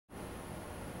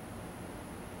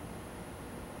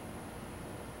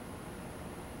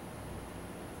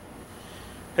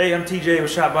Hey, I'm TJ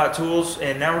with ShopBot Tools,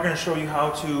 and now we're going to show you how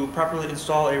to properly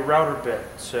install a router bit.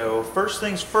 So first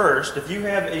things first, if you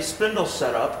have a spindle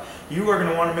setup, you are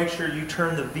going to want to make sure you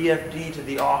turn the VFD to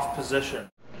the off position.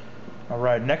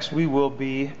 Alright, next we will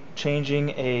be changing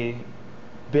a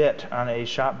bit on a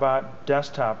ShopBot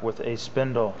desktop with a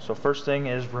spindle. So first thing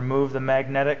is remove the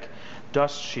magnetic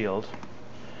dust shield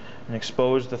and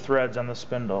expose the threads on the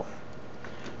spindle.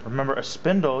 Remember, a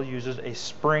spindle uses a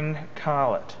spring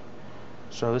collet.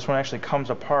 So this one actually comes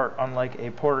apart, unlike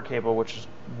a Porter cable, which is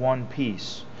one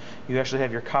piece. You actually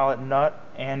have your collet nut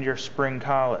and your spring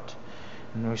collet.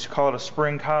 And we call it a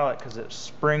spring collet because it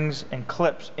springs and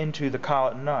clips into the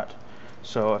collet nut.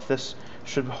 So if this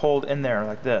should hold in there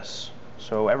like this.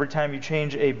 So every time you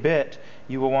change a bit,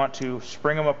 you will want to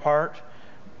spring them apart,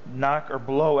 knock or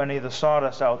blow any of the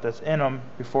sawdust out that's in them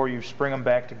before you spring them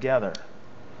back together.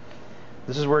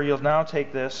 This is where you'll now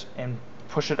take this and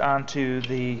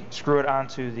screw it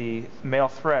onto the male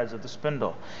threads of the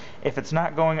spindle. If it's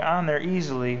not going on there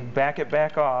easily, back it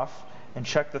back off and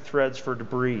check the threads for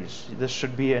debris. This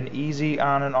should be an easy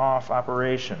on and off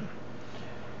operation.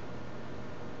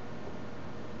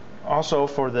 Also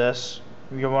for this,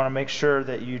 you'll want to make sure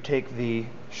that you take the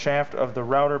shaft of the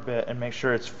router bit and make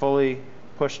sure it's fully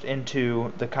pushed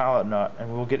into the collet nut,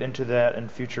 and we'll get into that in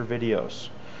future videos.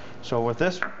 So with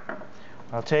this,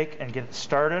 I'll take and get it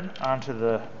started onto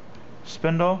the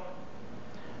spindle.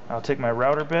 I'll take my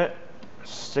router bit,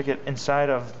 stick it inside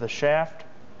of the shaft,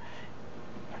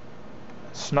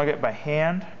 snug it by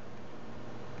hand,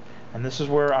 and this is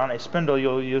where on a spindle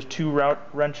you'll use two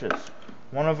wrenches.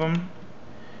 One of them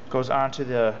goes onto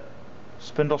the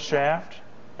spindle shaft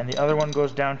and the other one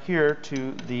goes down here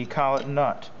to the collet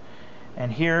nut.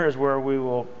 And here is where we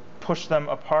will push them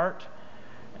apart,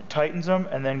 tightens them,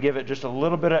 and then give it just a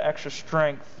little bit of extra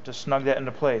strength to snug that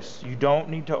into place. You don't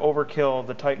need to overkill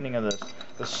the tightening of this.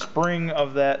 The spring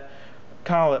of that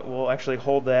collet will actually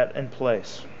hold that in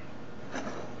place.